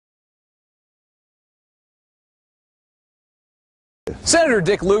Senator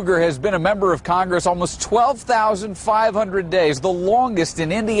Dick Lugar has been a member of Congress almost 12,500 days, the longest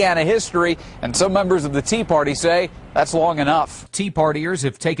in Indiana history, and some members of the Tea Party say that's long enough. Tea Partiers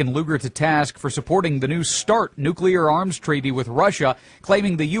have taken Lugar to task for supporting the new START nuclear arms treaty with Russia,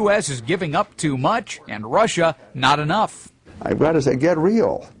 claiming the U.S. is giving up too much and Russia not enough. I've got to say, get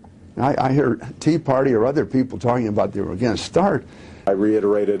real. I hear Tea Party or other people talking about they were against START. I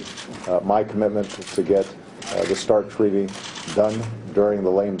reiterated my commitment to get the START treaty done during the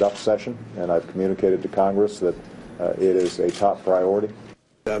lame duck session, and I've communicated to Congress that it is a top priority.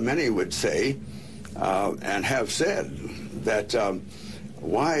 Many would say, and have said, that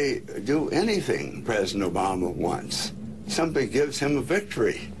why do anything President Obama wants? Something gives him a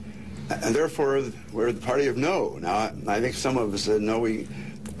victory, and therefore we're the party of no. Now, I think some of us said, no, we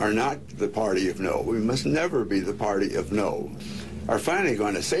are not the party of no. We must never be the party of no. Are finally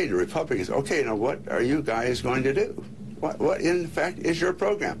going to say to Republicans, okay, now what are you guys going to do? What in fact is your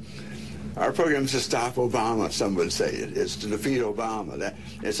program? Our program is to stop Obama, some would say. It's to defeat Obama.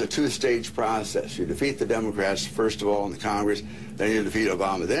 It's a two-stage process. You defeat the Democrats, first of all, in the Congress, then you defeat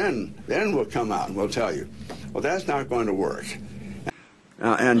Obama. Then we'll come out and we'll tell you, well, that's not going to work.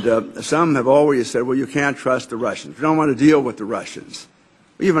 Some have always said, well, you can't trust the Russians. We don't want to deal with the Russians.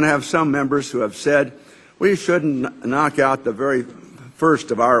 We even have some members who have said, we shouldn't knock out the very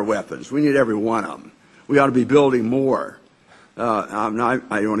first of our weapons. We need every one of them. We ought to be building more. I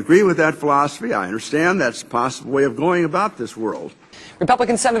don't agree with that philosophy. I understand that's a possible way of going about this world.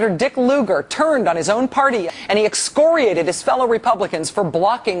 Republican Senator Dick Lugar turned on his own party, and he excoriated his fellow Republicans for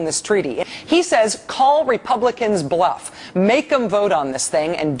blocking this treaty. He says, call Republicans bluff. Make them vote on this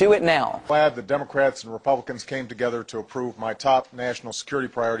thing and do it now. Glad the Democrats and Republicans came together to approve my top national security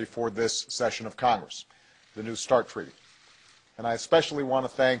priority for this session of Congress, the new START treaty. And I especially want to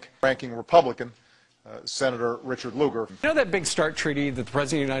thank ranking Republican Senator Richard Lugar. You know that big START treaty that the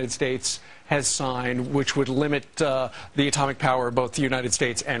President of the United States has signed, which would limit the atomic power of both the United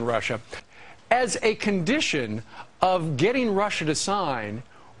States and Russia? As a condition of getting Russia to sign,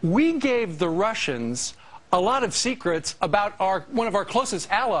 we gave the Russians a lot of secrets about one of our closest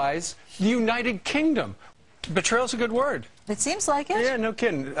allies, the United Kingdom. Betrayal's a good word. It seems like it. Yeah, no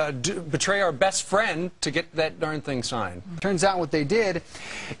kidding. Betray our best friend to get that darn thing signed. Turns out what they did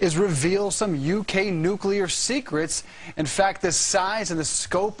is reveal some UK nuclear secrets. In fact, the size and the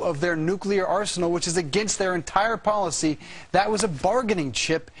scope of their nuclear arsenal, which is against their entire policy, that was a bargaining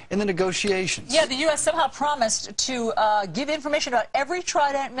chip in the negotiations. Yeah, the U.S. somehow promised to give information about every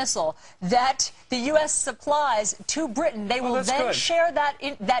Trident missile that the U.S. supplies to Britain. They will then share that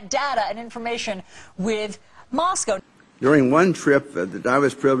data and information with Moscow. During one trip that I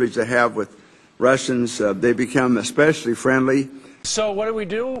was privileged to have with Russians, they become especially friendly. So what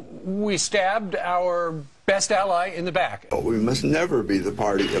do? We stabbed our best ally in the back. We must never be the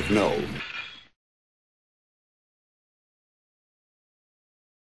party of no.